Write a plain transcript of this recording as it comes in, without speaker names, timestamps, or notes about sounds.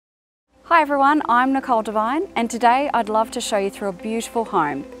Hi everyone, I'm Nicole Devine and today I'd love to show you through a beautiful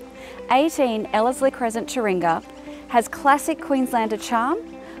home. 18 Ellerslie Crescent, Taringa has classic Queenslander charm,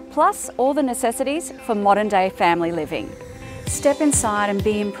 plus all the necessities for modern day family living. Step inside and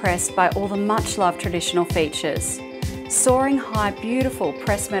be impressed by all the much loved traditional features. Soaring high beautiful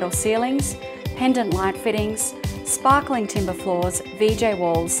pressed metal ceilings, pendant light fittings, sparkling timber floors, VJ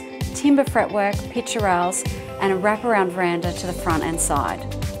walls, timber fretwork, picture rails and a wraparound veranda to the front and side.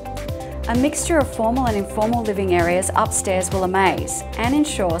 A mixture of formal and informal living areas upstairs will amaze and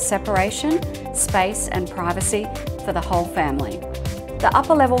ensure separation, space and privacy for the whole family. The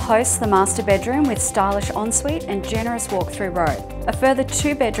upper level hosts the master bedroom with stylish ensuite and generous walk-through robe. A further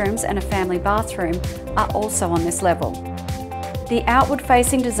 2 bedrooms and a family bathroom are also on this level. The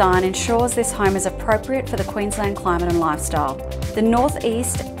outward-facing design ensures this home is appropriate for the Queensland climate and lifestyle. The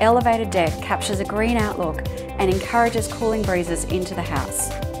northeast elevated deck captures a green outlook and encourages cooling breezes into the house.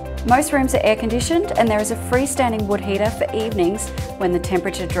 Most rooms are air-conditioned and there is a freestanding wood heater for evenings when the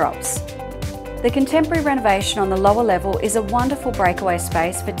temperature drops. The contemporary renovation on the lower level is a wonderful breakaway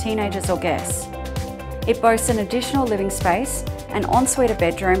space for teenagers or guests. It boasts an additional living space, an ensuite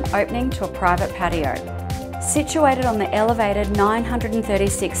bedroom opening to a private patio. Situated on the elevated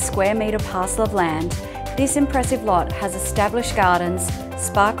 936 square metre parcel of land, this impressive lot has established gardens,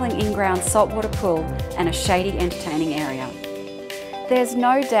 sparkling in-ground saltwater pool and a shady entertaining area. There's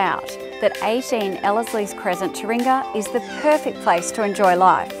no doubt that 18 Ellerslie Crescent, Taringa is the perfect place to enjoy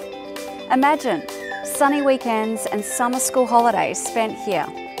life. Imagine sunny weekends and summer school holidays spent here.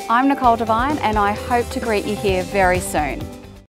 I'm Nicole Devine and I hope to greet you here very soon.